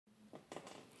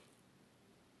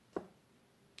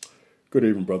Good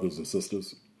evening, brothers and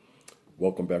sisters.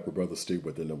 Welcome back with Brother Steve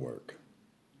within the work.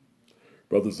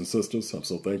 Brothers and sisters, I'm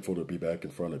so thankful to be back in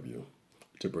front of you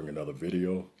to bring another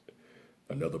video,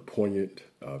 another poignant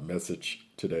message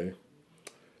today.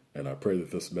 And I pray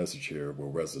that this message here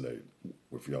will resonate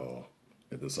with y'all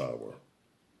in this hour.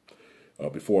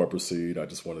 Before I proceed, I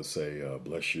just want to say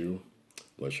bless you,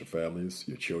 bless your families,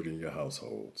 your children, your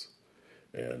households.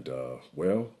 And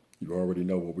well, you already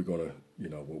know what we're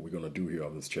gonna do here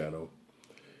on this channel.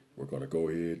 We're gonna go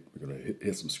ahead. We're gonna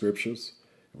hit some scriptures,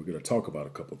 and we're gonna talk about a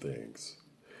couple things.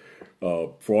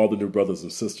 For all the new brothers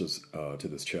and sisters to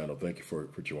this channel, thank you for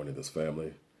joining this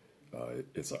family.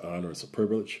 It's an honor, it's a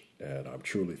privilege, and I'm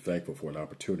truly thankful for an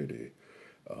opportunity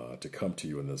to come to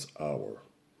you in this hour.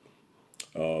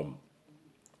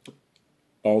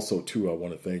 Also, too, I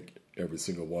want to thank every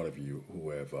single one of you who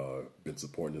have been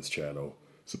supporting this channel,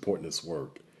 supporting this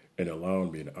work, and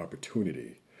allowing me an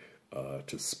opportunity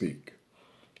to speak.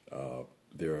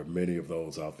 There are many of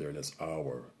those out there in this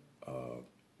hour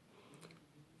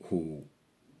who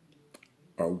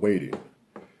are waiting.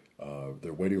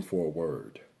 They're waiting for a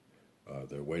word.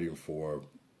 They're waiting for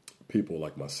people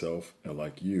like myself and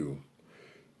like you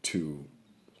to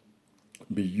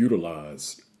be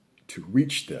utilized to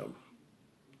reach them.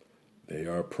 They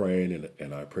are praying,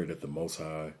 and I pray that the Most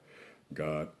High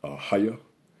God, Ahaya,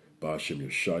 Ba'ashem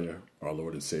Yeshaya, our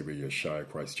Lord and Savior Yeshua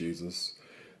Christ Jesus,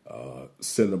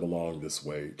 send them along this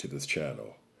way to this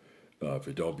channel. If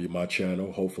it don't be my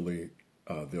channel, hopefully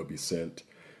they'll be sent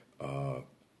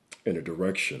in a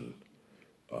direction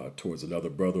towards another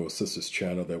brother or sister's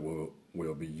channel that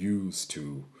will be used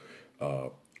to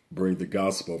bring the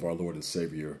gospel of our Lord and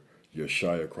Savior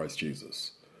Yeshua Christ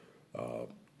Jesus.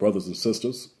 Brothers and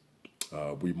sisters,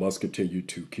 we must continue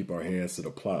to keep our hands to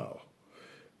the plow.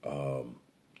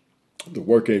 The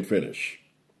work ain't finished.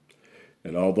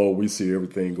 And although we see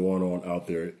everything going on out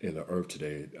there in the earth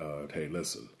today, hey,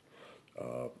 listen,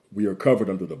 we are covered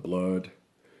under the blood.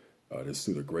 It's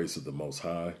through the grace of the Most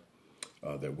High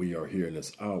that we are here in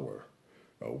this hour.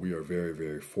 We are very,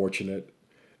 very fortunate.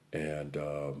 And,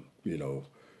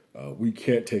 we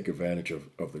can't take advantage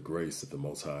of the grace that the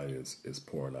Most High is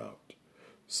pouring out.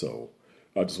 So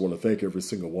I just want to thank every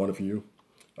single one of you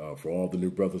for all the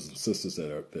new brothers and sisters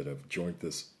that have joined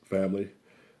this family.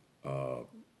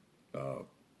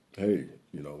 Hey,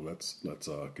 let's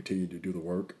continue to do the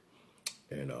work,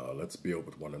 and let's build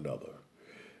with one another.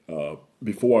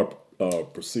 Before I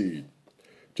proceed,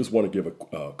 just want to give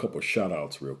a couple of shout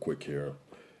outs real quick here.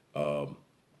 A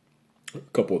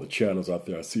couple of the channels out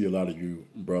there. I see a lot of you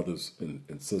brothers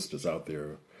and sisters out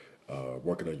there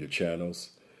working on your channels.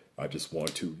 I just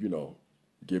want to,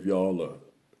 give y'all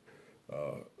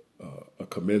a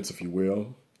commence, if you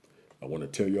will. I want to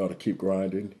tell y'all to keep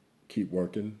grinding, keep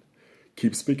working,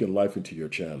 keep speaking life into your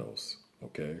channels,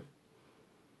 okay?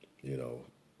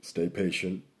 Stay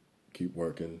patient, keep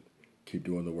working, keep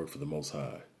doing the work for the Most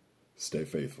High. Stay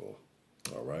faithful,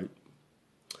 all right?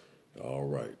 All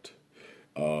right.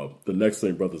 The next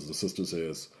thing, brothers and sisters,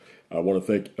 is I want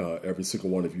to thank every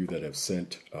single one of you that have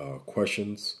sent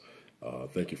questions.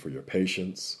 Thank you for your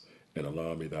patience and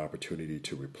allowing me the opportunity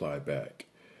to reply back.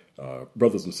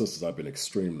 Brothers and sisters, I've been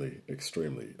extremely,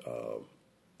 extremely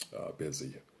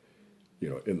busy,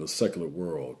 in the secular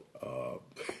world,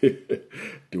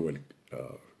 doing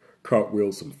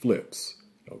cartwheels and flips,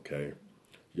 okay?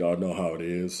 Y'all know how it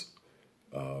is.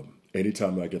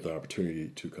 Anytime I get the opportunity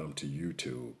to come to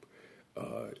YouTube,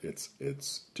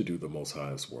 it's to do the Most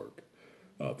High's work.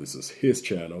 This is His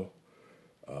channel.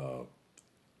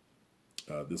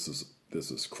 This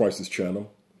is Christ's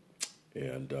channel,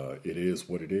 and it is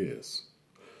what it is.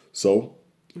 So,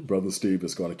 Brother Steve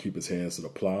is going to keep his hands to the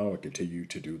plow and continue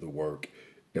to do the work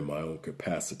in my own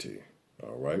capacity.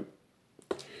 All right.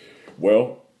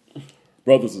 Well,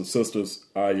 brothers and sisters,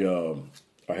 I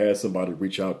had somebody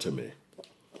reach out to me.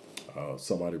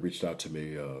 Somebody reached out to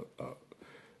me,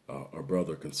 a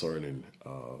brother, concerning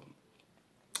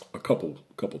a couple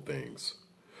things,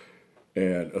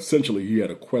 and essentially he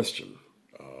had a question.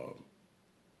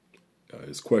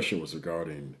 His question was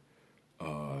regarding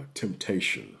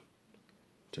temptation,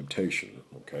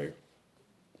 okay?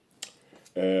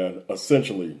 And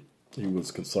essentially, he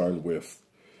was concerned with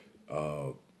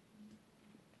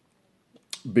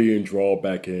being drawn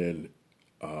back in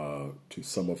to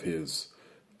some of his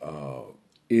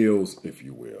ills, if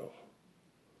you will.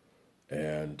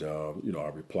 And, I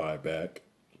replied back,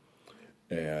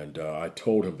 and I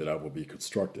told him that I will be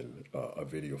constructing a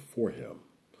video for him.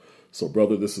 So,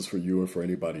 brother, this is for you and for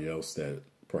anybody else that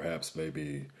perhaps may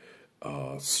be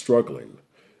struggling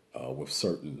with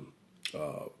certain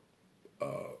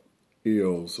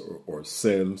ills or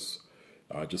sins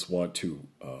I just want to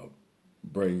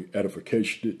bring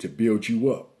edification to build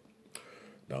you up.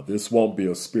 Now, this won't be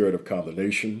a spirit of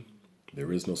condemnation.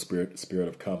 There is no spirit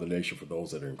of condemnation for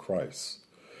those that are in Christ.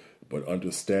 But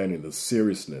understanding the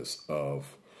seriousness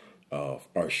of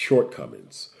our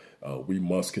shortcomings, we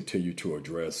must continue to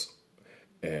address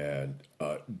and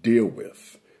deal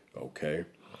with, okay?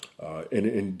 And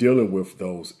in dealing with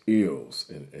those ills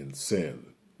and sin,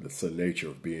 the sin nature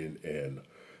of being in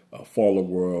a fallen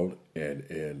world and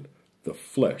in the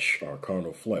flesh, our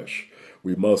carnal flesh,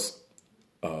 we must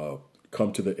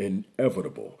come to the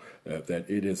inevitable, that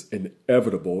it is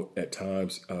inevitable at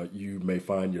times you may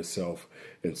find yourself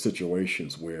in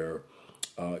situations where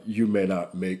you may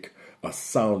not make a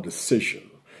sound decision,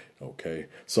 okay?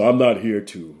 So I'm not here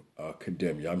to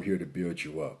condemn you. I'm here to build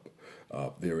you up.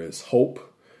 There is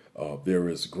hope. There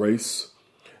is grace.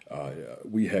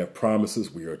 We have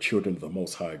promises. We are children of the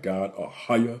Most High God,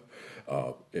 Ahaya.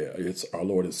 It's our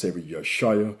Lord and Savior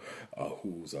Yeshua,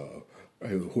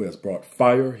 who has brought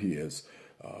fire. He has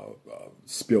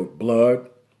spilled blood.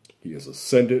 He has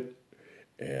ascended,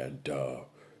 and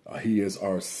he is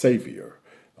our Savior.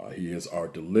 He is our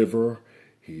deliverer.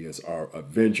 He is our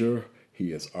avenger.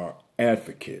 He is our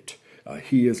advocate.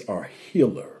 He is our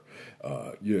healer.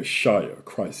 Yeshua,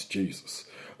 Christ Jesus.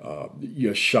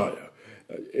 Yeshua.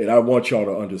 And I want y'all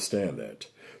to understand that.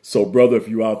 So, brother, if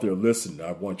you're out there listening,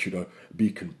 I want you to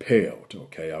be compelled,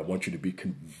 okay? I want you to be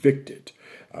convicted.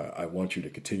 I want you to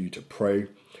continue to pray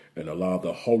and allow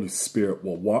the Holy Spirit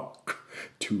will walk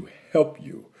to help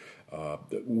you.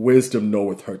 Wisdom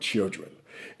knoweth her children.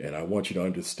 And I want you to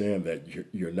understand that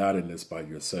you're not in this by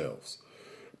yourselves.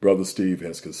 Brother Steve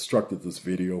has constructed this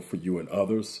video for you and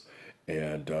others.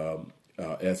 And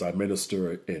as I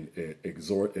minister and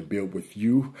exhort and build with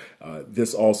you,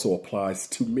 this also applies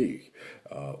to me.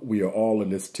 We are all in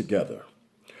this together.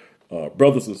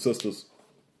 Brothers and sisters,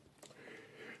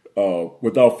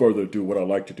 without further ado, what I'd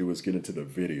like to do is get into the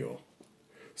video.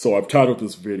 So I've titled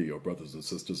this video, brothers and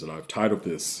sisters, and I've titled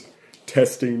this,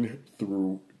 Testing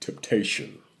Through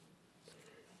Temptation.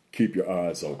 Keep your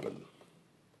eyes open.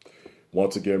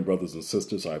 Once again, brothers and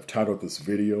sisters, I've titled this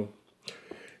video,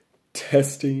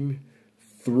 Testing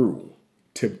Through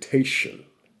Temptation.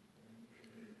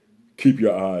 Keep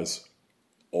your eyes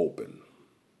open.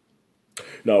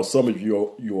 Now, some of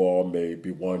you all may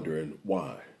be wondering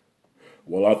why.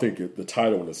 Well, I think the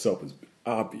title in itself is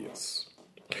obvious.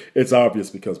 It's obvious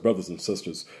because, brothers and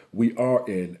sisters, we are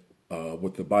in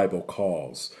what the Bible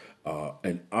calls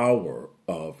an hour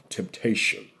of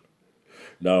temptation.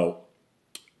 Now,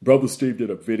 Brother Steve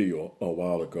did a video a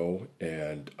while ago,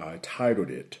 and I titled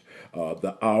it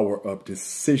The Hour of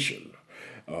Decision.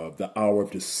 The hour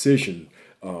of decision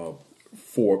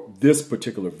for this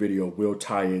particular video will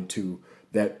tie into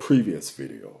that previous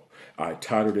video. I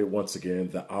titled it once again,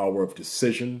 The Hour of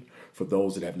Decision. For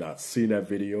those that have not seen that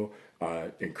video,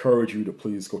 I encourage you to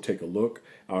please go take a look.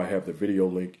 I have the video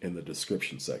link in the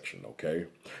description section, okay?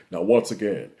 Now, once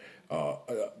again,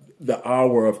 the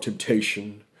hour of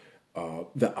temptation,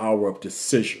 the hour of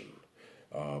decision.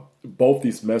 Both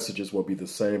these messages will be the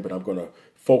same, but I'm going to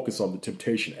focus on the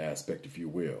temptation aspect, if you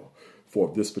will,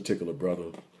 for this particular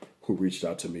brother who reached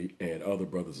out to me and other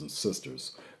brothers and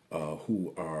sisters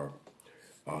who are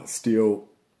still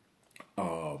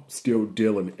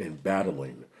dealing and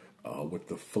battling with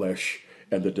the flesh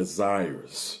and the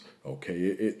desires. Okay,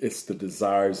 it's the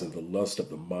desires and the lust of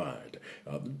the mind,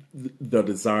 the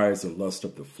desires and lust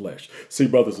of the flesh. See,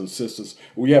 brothers and sisters,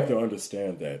 we have to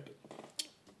understand that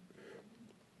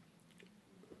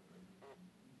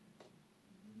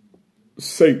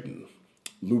Satan,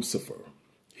 Lucifer,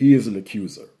 he is an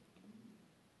accuser.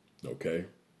 Okay,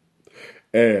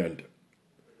 and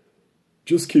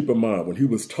just keep in mind, when he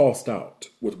was tossed out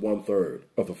with 1/3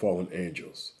 of the fallen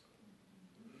angels,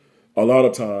 a lot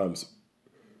of times,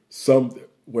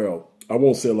 I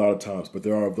won't say a lot of times, but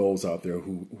there are those out there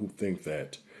who think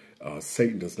that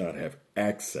Satan does not have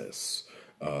access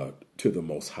to the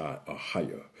Most High,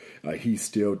 higher. He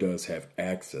still does have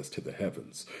access to the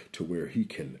heavens, to where he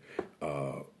can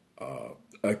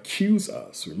accuse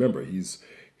us. Remember, he's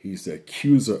the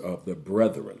accuser of the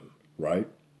brethren, right?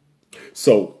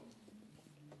 So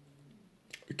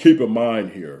keep in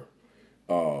mind here,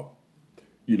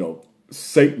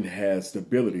 Satan has the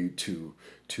ability to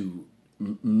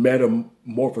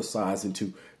metamorphosize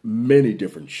into many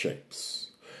different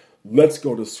shapes. Let's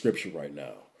go to scripture right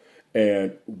now.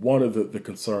 And one of the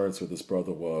concerns for this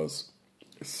brother was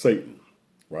Satan,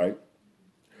 right?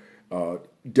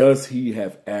 Does he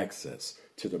have access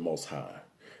to the Most High?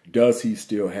 Does he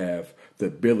still have the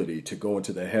ability to go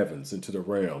into the heavens, into the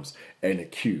realms, and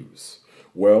accuse?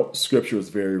 Well, Scripture is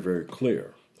very, very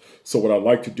clear. So what I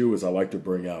like to do is I like to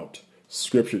bring out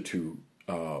Scripture to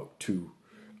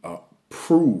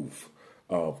prove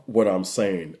what I'm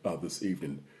saying this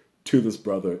evening to this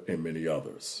brother and many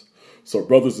others. So,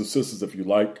 brothers and sisters, if you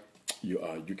like,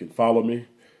 you can follow me.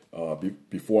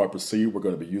 Before I proceed, we're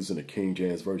going to be using the King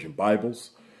James Version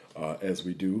Bibles as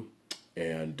we do.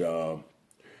 And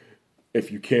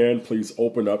if you can, please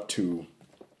open up to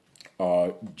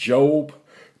Job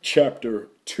chapter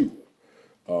 2,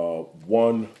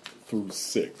 1 through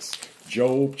 6.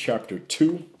 Job chapter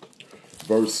 2,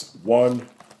 verse 1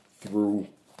 through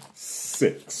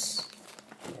 6.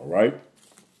 All right.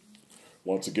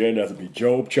 Once again, that would be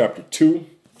Job chapter 2,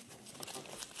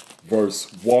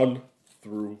 verse 1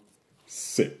 through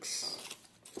 6.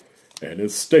 And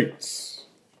it states,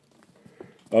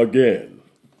 again,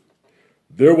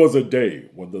 there was a day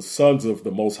when the sons of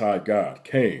the Most High God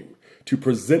came to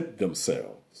present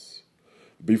themselves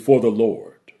before the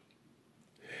Lord.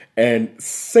 And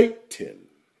Satan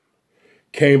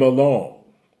came along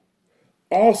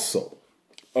also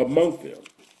among them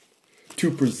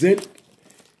to present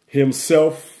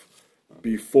himself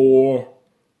before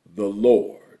the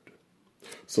Lord.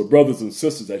 So, brothers and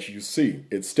sisters, as you see,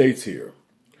 it states here,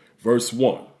 verse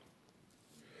 1,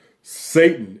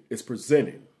 Satan is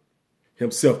presenting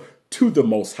himself to the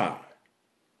Most High.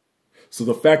 So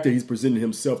the fact that he's presenting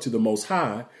himself to the Most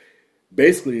High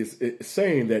basically is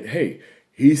saying that, hey,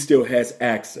 he still has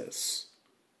access.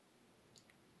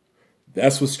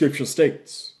 That's what Scripture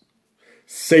states.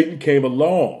 Satan came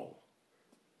along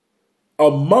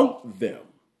among them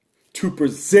to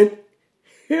present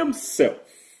himself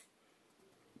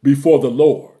before the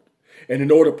Lord. And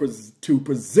in order to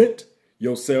present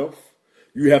yourself,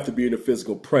 you have to be in a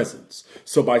physical presence.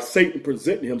 So by Satan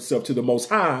presenting himself to the Most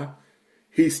High,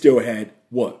 he still had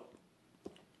what?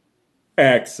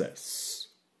 Access.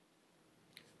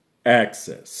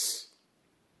 Access.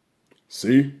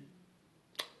 See?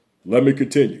 Let me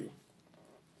continue.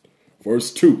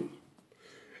 Verse 2.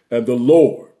 And the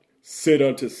Lord said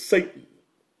unto Satan,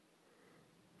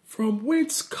 from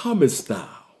whence comest thou?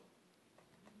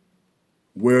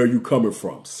 Where are you coming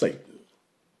from, Satan?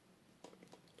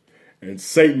 And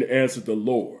Satan answered the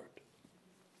Lord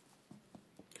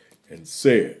and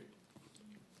said,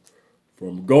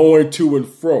 from going to and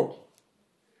fro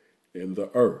in the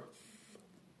earth,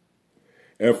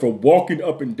 and from walking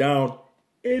up and down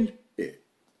in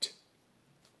it.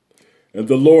 And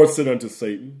the Lord said unto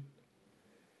Satan,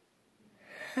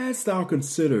 hast thou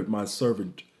considered my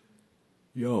servant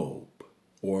Job,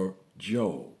 or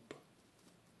Job,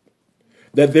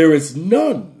 that there is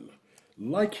none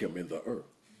like him in the earth,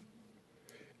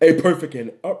 a perfect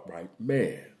and upright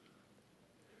man,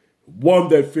 one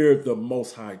that feareth the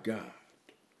Most High God,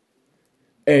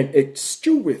 and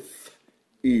escheweth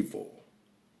evil.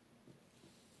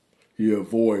 He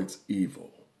avoids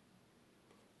evil.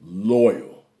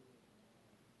 Loyal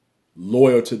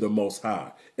to the Most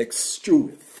High,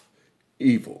 escheweth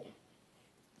evil.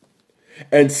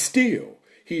 And still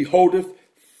he holdeth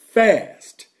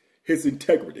fast his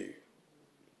integrity.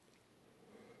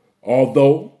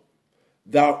 Although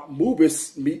thou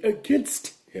movest me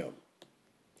against him,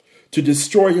 to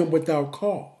destroy him without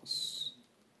cause.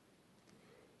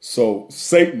 So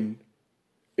Satan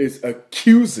is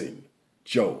accusing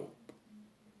Job.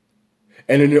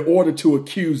 And in order to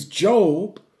accuse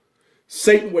Job,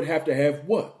 Satan would have to have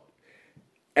what?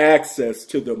 Access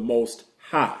to the Most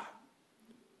High.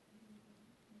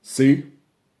 See?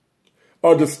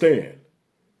 Understand.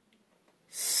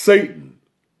 Satan,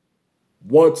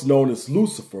 once known as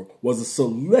Lucifer, was a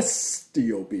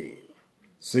celestial being.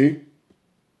 See?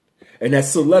 And that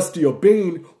celestial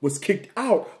being was kicked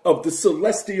out of the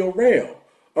celestial realm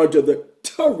under the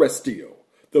terrestrial,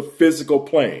 the physical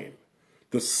plane,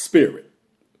 the spirit.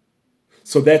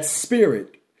 So that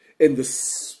spirit in the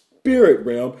spirit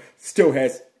realm still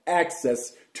has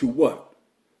access to what?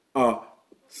 A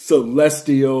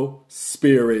celestial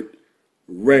spirit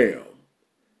realm.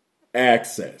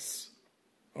 Access.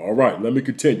 All right, let me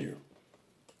continue.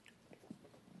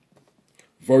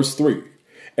 Verse 3.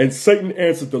 And Satan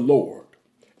answered the Lord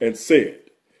and said,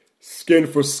 skin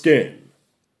for skin,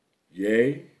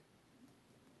 yea,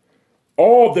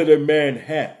 all that a man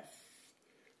hath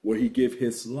will he give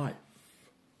his life.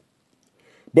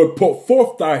 But put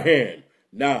forth thy hand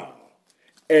now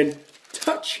and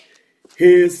touch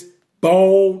his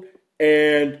bone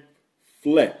and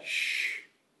flesh,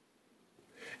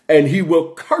 and he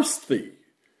will curse thee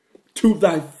to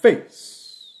thy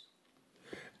face.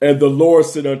 And the Lord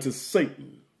said unto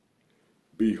Satan,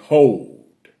 behold,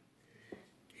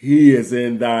 he is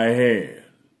in thy hand,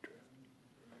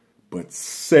 but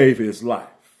save his life.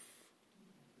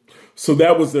 So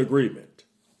that was the agreement.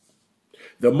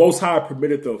 The Most High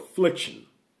permitted the affliction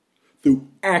through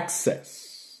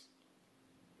access.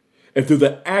 And through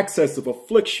the access of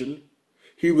affliction,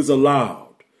 he was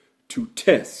allowed to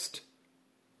test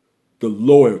the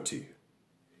loyalty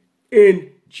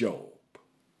in Job.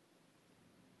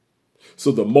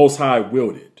 So the Most High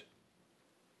willed it.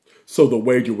 So the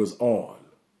wager was on.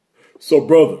 So,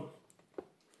 brother,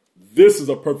 this is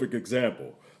a perfect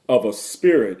example of a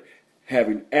spirit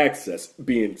having access,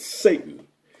 being Satan,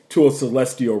 to a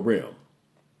celestial realm.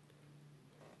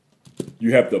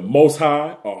 You have the Most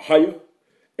High, or higher,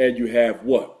 and you have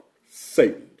what?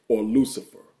 Satan, or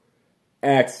Lucifer.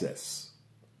 Access.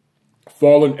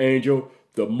 Fallen angel,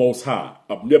 the Most High,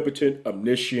 omnipotent,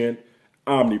 omniscient,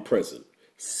 omnipresent,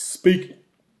 speaking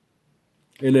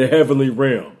in the heavenly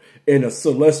realm, in a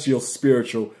celestial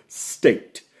spiritual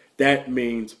state. That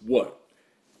means what?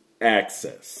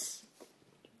 Access.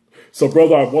 So,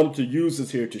 brother, I wanted to use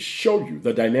this here to show you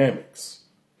the dynamics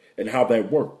and how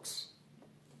that works.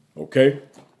 Okay?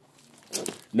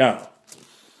 Now,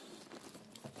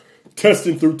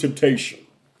 testing through temptation.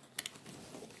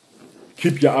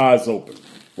 Keep your eyes open,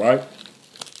 right?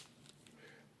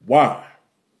 Why?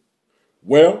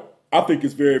 Well, I think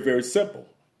it's very, very simple.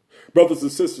 Brothers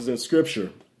and sisters, in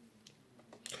Scripture,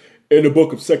 in the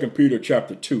book of 2 Peter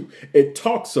chapter 2, it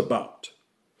talks about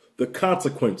the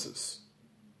consequences.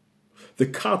 The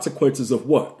consequences of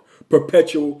what?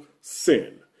 Perpetual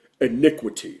sin,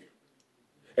 iniquity.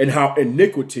 And how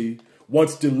iniquity,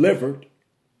 once delivered,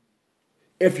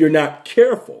 if you're not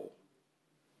careful,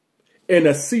 in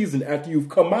a season after you've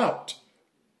come out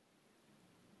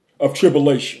of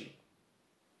tribulation.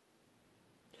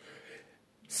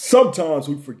 Sometimes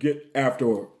we forget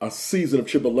after a season of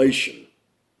tribulation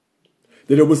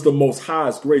that it was the Most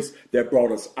High's grace that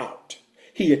brought us out.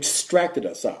 He extracted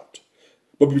us out.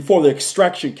 But before the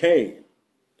extraction came,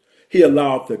 he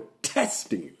allowed the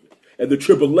testing and the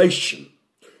tribulation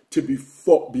to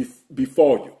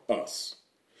befall us.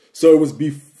 So it was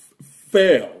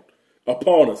befell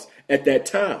upon us at that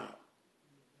time.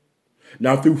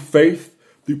 Now through faith,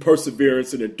 through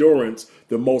perseverance and endurance,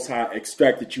 the Most High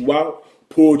extracted you out,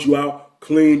 pulled you out,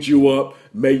 cleaned you up,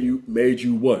 made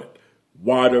you what?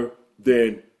 Whiter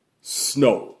than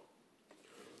snow.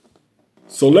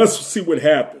 So let's see what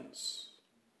happens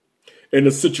in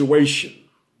a situation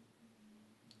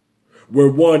where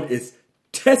one is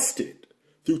tested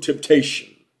through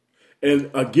temptation.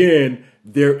 And again,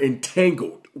 they're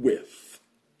entangled with,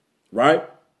 right?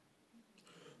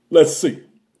 Let's see.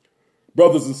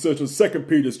 Brothers and sisters, 2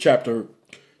 Peter chapter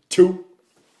 2,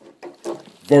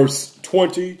 verse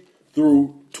 20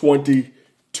 through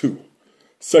 22.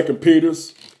 2 Peter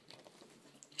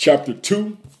chapter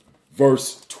 2,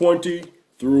 verse 20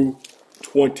 through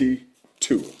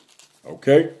 22.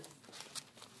 Okay?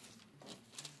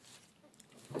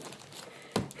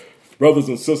 Brothers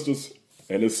and sisters,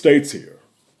 and it states here,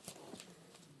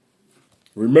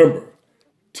 remember,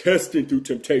 testing through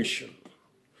temptation,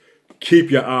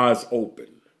 keep your eyes open.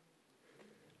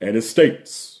 And it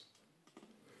states,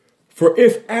 for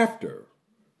if after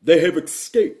they have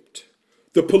escaped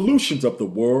the pollutions of the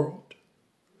world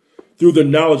through the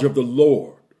knowledge of the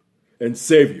Lord and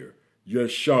Savior,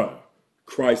 Yeshua,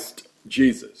 Christ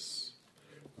Jesus.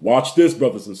 Watch this,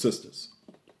 brothers and sisters.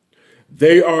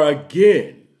 They are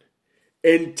again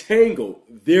entangled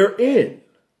therein.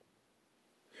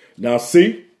 Now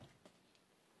see,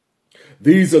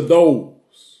 these are those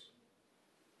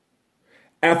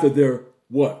after their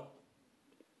what?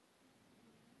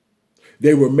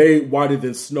 They were made whiter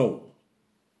than snow.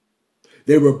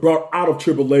 They were brought out of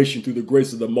tribulation through the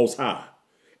grace of the Most High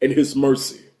and his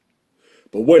mercy.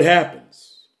 But what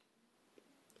happens?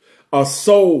 A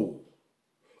soul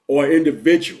or an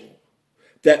individual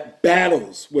that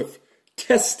battles with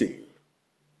testing,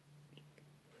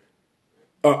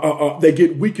 they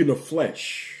get weak in the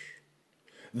flesh.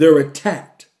 They're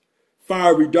attacked.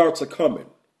 Fiery darts are coming.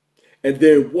 And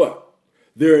then what?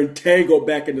 They're entangled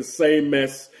back in the same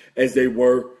mess as they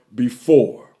were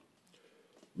before.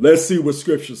 Let's see what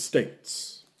Scripture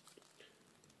states.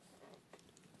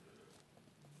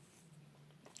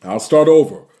 I'll start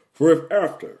over. For if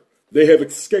after they have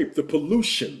escaped the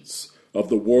pollutions of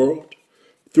the world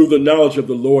through the knowledge of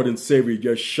the Lord and Savior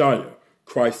Yeshua,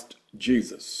 Christ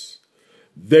Jesus,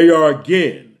 they are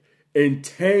again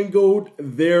entangled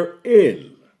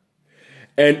therein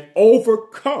and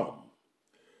overcome.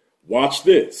 Watch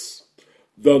this.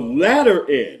 The latter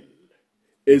end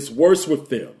is worse with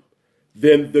them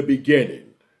than the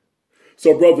beginning.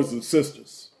 So, brothers and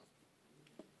sisters,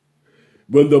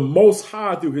 When the Most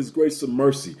High, through his grace and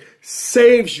mercy,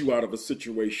 saves you out of a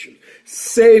situation,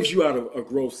 saves you out of a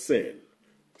gross sin,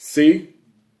 see,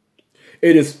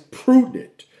 it is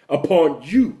prudent upon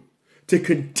you to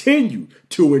continue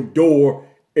to endure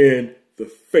in the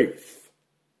faith.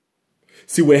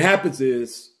 See, what happens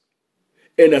is,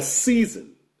 in a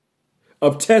season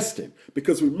of testing,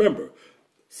 because remember,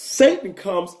 Satan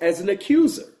comes as an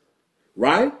accuser,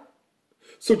 right?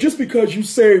 So just because you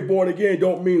saved, born again,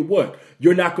 don't mean what?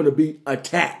 You're not going to be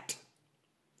attacked.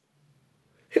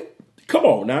 Come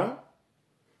on now.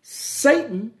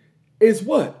 Satan is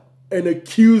what? An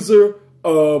accuser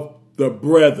of the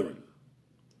brethren.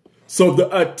 So the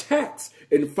attacks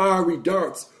and fiery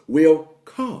darts will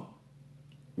come,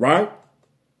 right?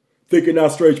 Thinking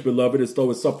not strange, beloved, as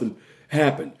though it's something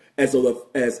happened, as though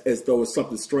it's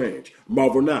something strange.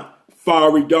 Marvel not.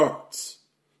 Fiery darts.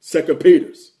 2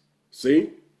 Peter's.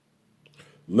 See?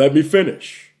 Let me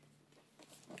finish.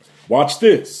 Watch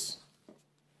this.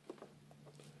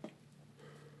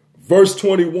 Verse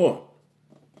 21.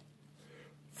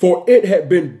 For it had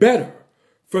been better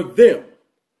for them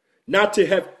not to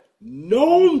have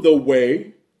known the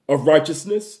way of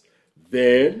righteousness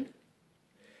than,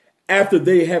 after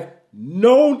they have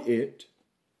known it,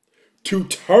 to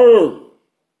turn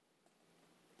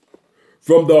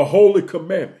from the holy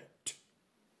commandment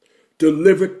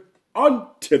delivered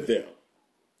unto them.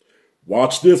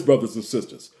 Watch this, brothers and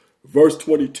sisters. Verse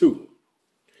 22.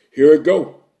 Here it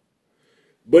go.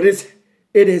 But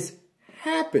it has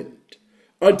happened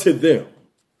unto them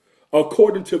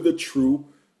according to the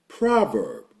true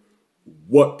proverb.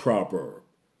 What proverb?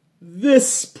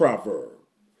 This proverb.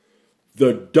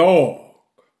 The dog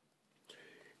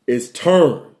is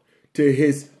turned to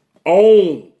his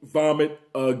own vomit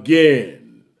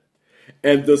again,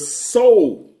 and the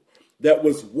soul that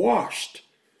was washed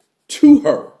to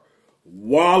her,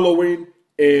 wallowing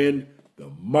in the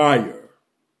mire.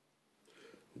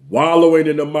 Wallowing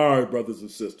in the mire, brothers and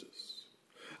sisters.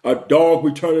 A dog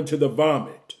returning to the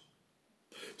vomit.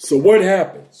 So what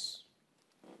happens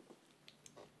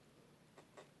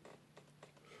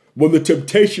when the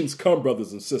temptations come,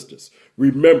 brothers and sisters?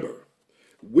 Remember,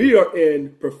 we are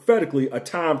in prophetically a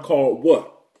time called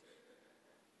what?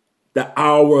 The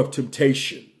hour of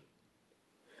temptation.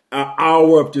 An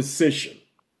hour of decision.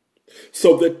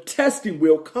 So the testing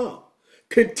will come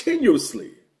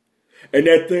continuously, and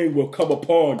that thing will come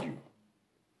upon you.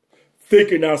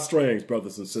 Thinking not strange,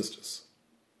 brothers and sisters.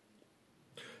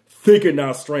 Thinking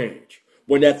not strange.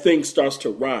 When that thing starts to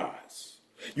rise,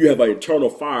 you have an internal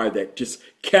fire that just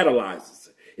catalyzes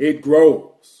it. It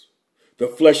grows. The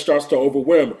flesh starts to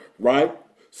overwhelm, right?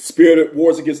 Spirit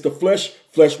wars against the flesh.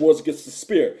 Flesh wars against the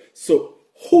spirit. So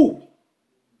who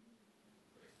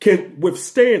can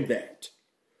withstand that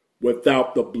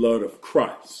without the blood of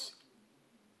Christ?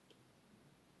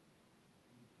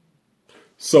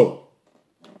 So,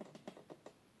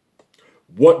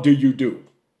 what do?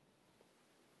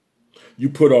 You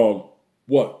put on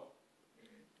what?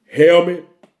 Helmet,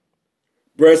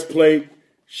 breastplate,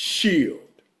 shield.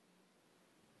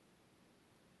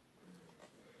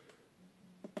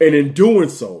 And in doing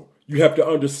so, you have to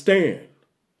understand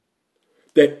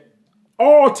that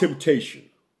all temptation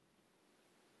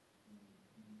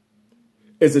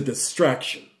is a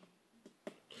distraction.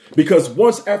 Because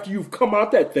once after you've come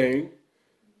out that thing,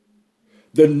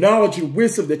 the knowledge and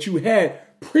wisdom that you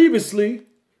had previously,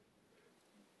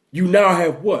 you now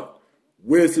have what?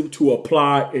 Wisdom to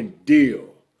apply and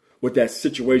deal with that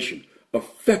situation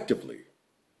effectively.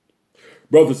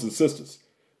 Brothers and sisters,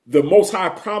 the Most High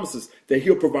promises that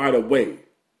he'll provide a way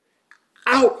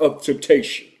out of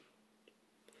temptation.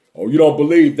 Oh, you don't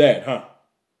believe that, huh?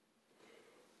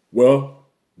 Well,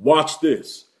 watch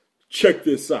this. Check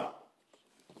this out.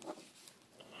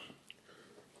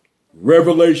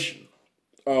 Revelation.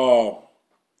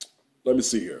 Let me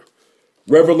see here.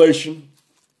 Revelation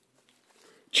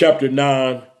chapter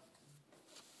 9,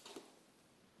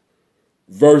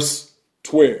 verse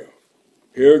 12.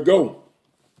 Here it go.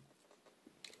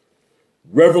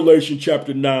 Revelation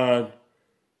chapter 9.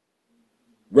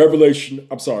 Revelation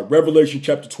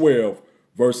chapter 12,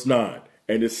 verse 9.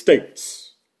 And it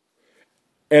states,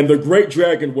 and the great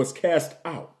dragon was cast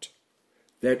out,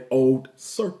 that old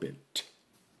serpent,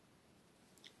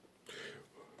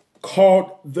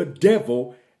 called the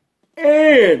devil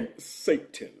and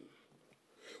Satan,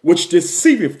 which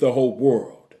deceiveth the whole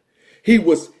world. He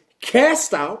was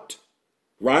cast out,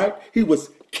 right? He was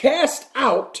cast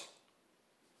out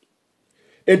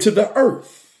into the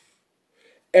earth,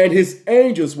 and his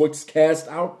angels were cast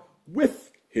out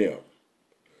with him.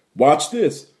 Watch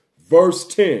this. Verse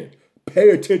 10. Pay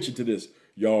attention to this,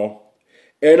 y'all.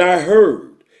 And I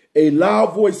heard a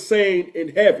loud voice saying in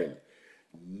heaven,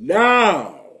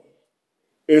 now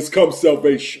is come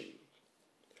salvation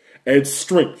and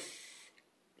strength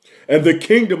and the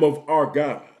kingdom of our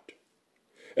God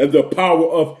and the power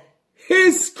of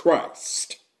his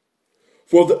Christ.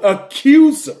 For the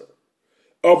accuser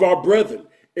of our brethren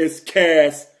is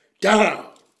cast down.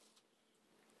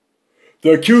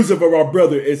 The accuser of our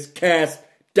brother is cast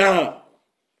down,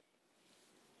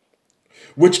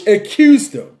 which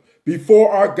accused them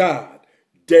before our God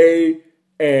day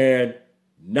and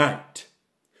night.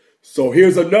 So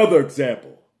here's another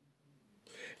example.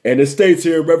 And it states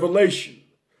here in Revelation,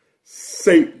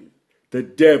 Satan, the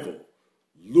devil,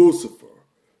 Lucifer,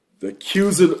 the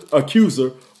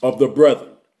accuser of the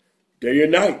brethren, day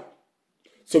and night.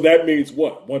 So that means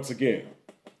what? Once again,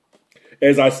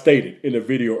 as I stated in the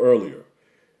video earlier,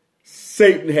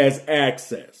 Satan has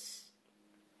access,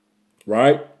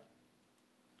 right?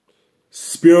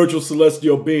 Spiritual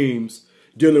celestial beings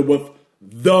dealing with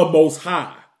the Most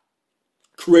High,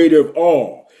 creator of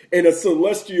all, in a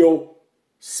celestial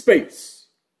space,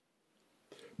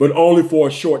 but only for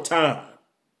a short time.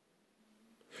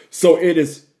 So it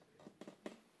is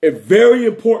very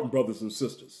important, brothers and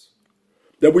sisters,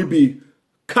 that we be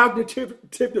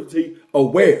cognitively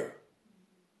aware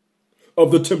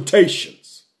of the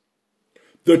temptations,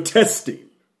 the testing.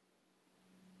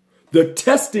 The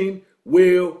testing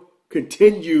will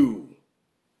continue.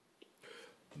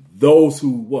 Those who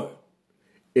what?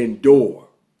 Endure,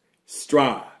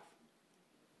 strive,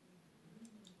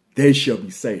 they shall be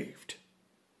saved.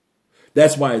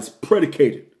 That's why it's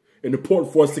predicated and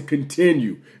important for us to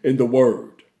continue in the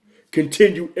word,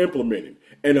 continue implementing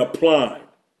and applying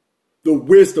the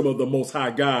wisdom of the Most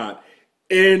High God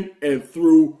in and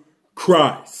through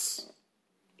Christ.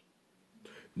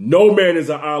 No man is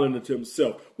an island unto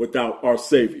himself without our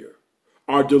Savior,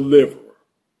 our deliverer,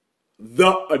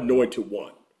 the anointed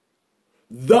one,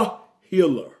 the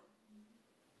healer,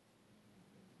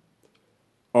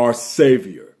 our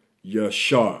Savior,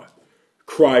 Yeshua,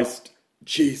 Christ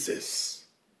Jesus.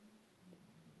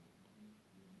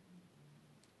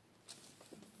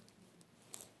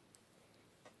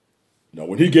 Now,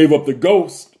 when he gave up the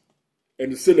ghost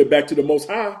and ascended back to the Most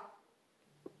High,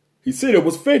 he said it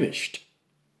was finished.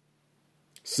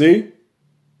 See?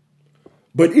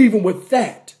 But even with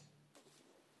that,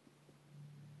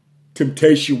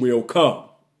 temptation will come.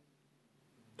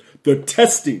 The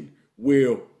testing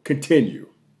will continue.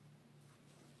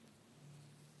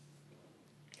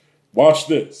 Watch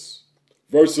this.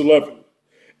 Verse 11.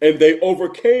 And they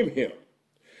overcame him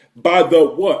by the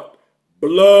what?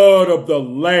 Blood of the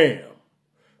Lamb.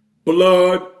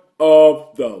 Blood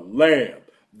of the Lamb.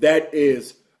 That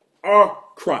is our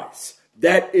Christ.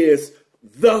 That is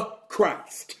the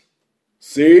Christ.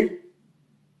 See?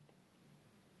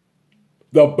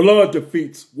 The blood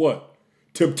defeats what?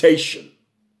 Temptation.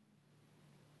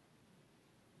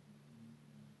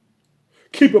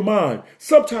 Keep in mind,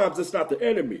 sometimes it's not the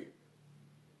enemy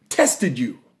tested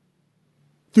you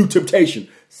through temptation.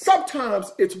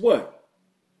 Sometimes it's what?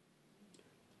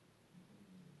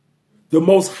 The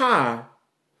Most High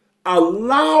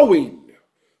allowing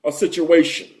a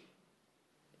situation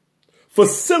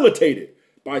facilitated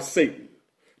by Satan,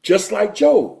 just like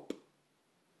Job,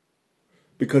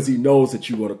 because he knows that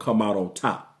you're going to come out on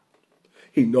top.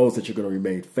 He knows that you're going to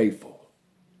remain faithful.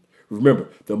 Remember,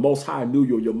 the Most High knew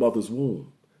you in your mother's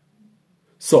womb.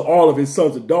 So all of his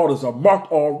sons and daughters are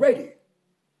marked already.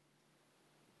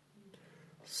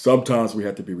 Sometimes we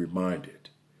have to be reminded.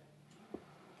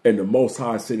 And the Most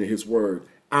High said in his word,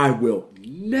 I will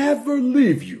never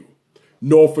leave you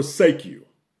nor forsake you.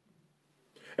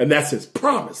 And that's his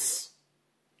promise.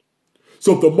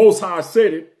 So if the Most High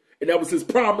said it, and that was his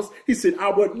promise, he said, I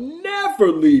would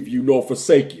never leave you nor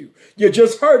forsake you. You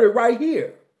just heard it right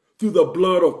here through the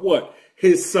blood of what?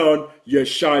 His son,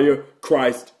 Yeshua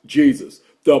Christ Jesus.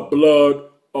 The blood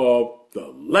of the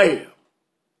Lamb.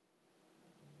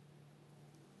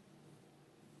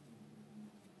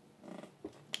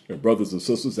 And brothers and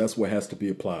sisters, that's what has to be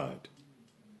applied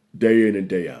day in and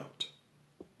day out.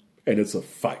 And it's a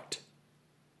fight.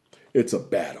 It's a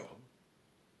battle.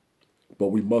 But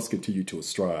we must continue to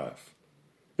strive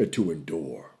and to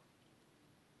endure.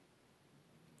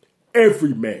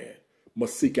 Every man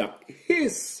must seek out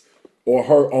his or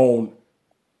her own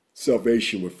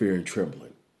salvation with fear and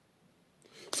trembling.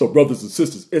 So brothers and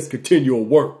sisters, it's continual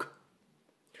work.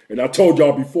 And I told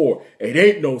y'all before, it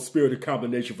ain't no spirit of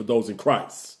condemnation for those in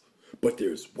Christ. But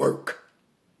there's work.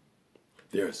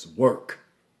 There's work.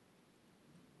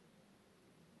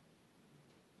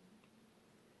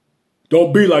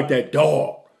 Don't be like that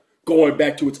dog going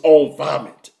back to its own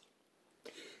vomit.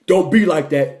 Don't be like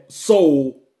that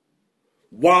soul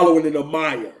wallowing in the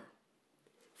mire,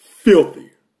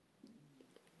 filthy,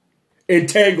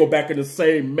 entangled back in the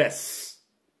same mess.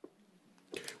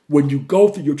 When you go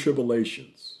through your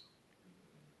tribulations,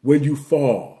 when you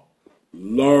fall,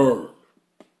 learn.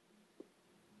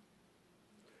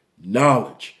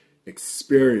 Knowledge,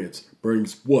 experience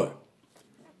brings what?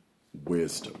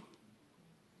 Wisdom.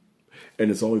 And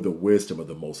it's only the wisdom of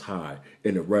the Most High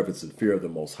and the reverence and fear of the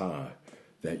Most High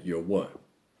that you're what?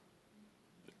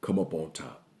 Come up on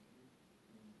top.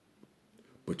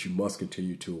 But you must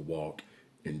continue to walk,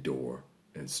 endure,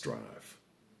 and strive.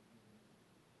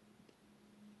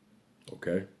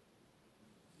 Okay?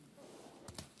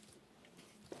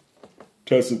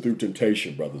 Testing through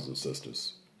temptation, brothers and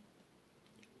sisters.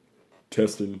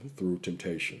 Testing through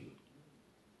temptation.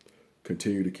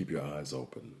 Continue to keep your eyes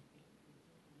open.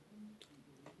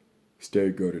 Stay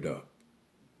girded up.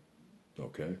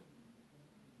 Okay?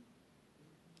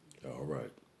 All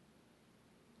right.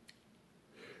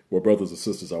 Well, brothers and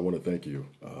sisters, I want to thank you,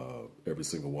 every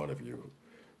single one of you,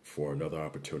 for another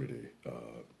opportunity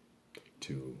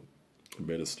to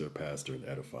minister, pastor, and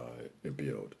edify, and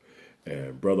build.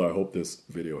 And brother, I hope this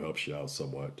video helps you out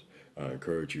somewhat. I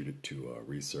encourage you to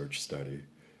research, study,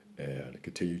 and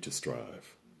continue to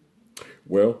strive.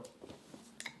 Well,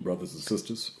 brothers and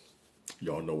sisters,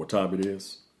 y'all know what time it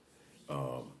is.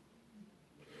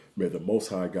 May the Most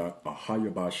High God,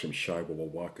 Ahayabashim Shai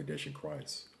Wawa Kadesh in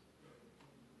Christ,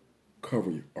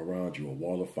 cover you, around you a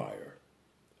wall of fire.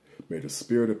 May the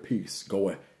spirit of peace go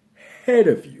ahead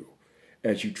of you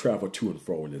as you travel to and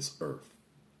fro in this earth.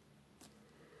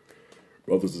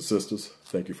 Brothers and sisters,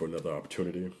 thank you for another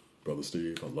opportunity. Brother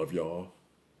Steve, I love y'all.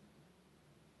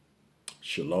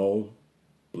 Shalom,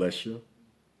 bless you,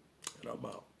 and I'm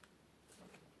out.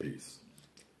 Peace.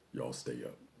 Y'all stay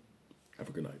up. Have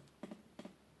a good night.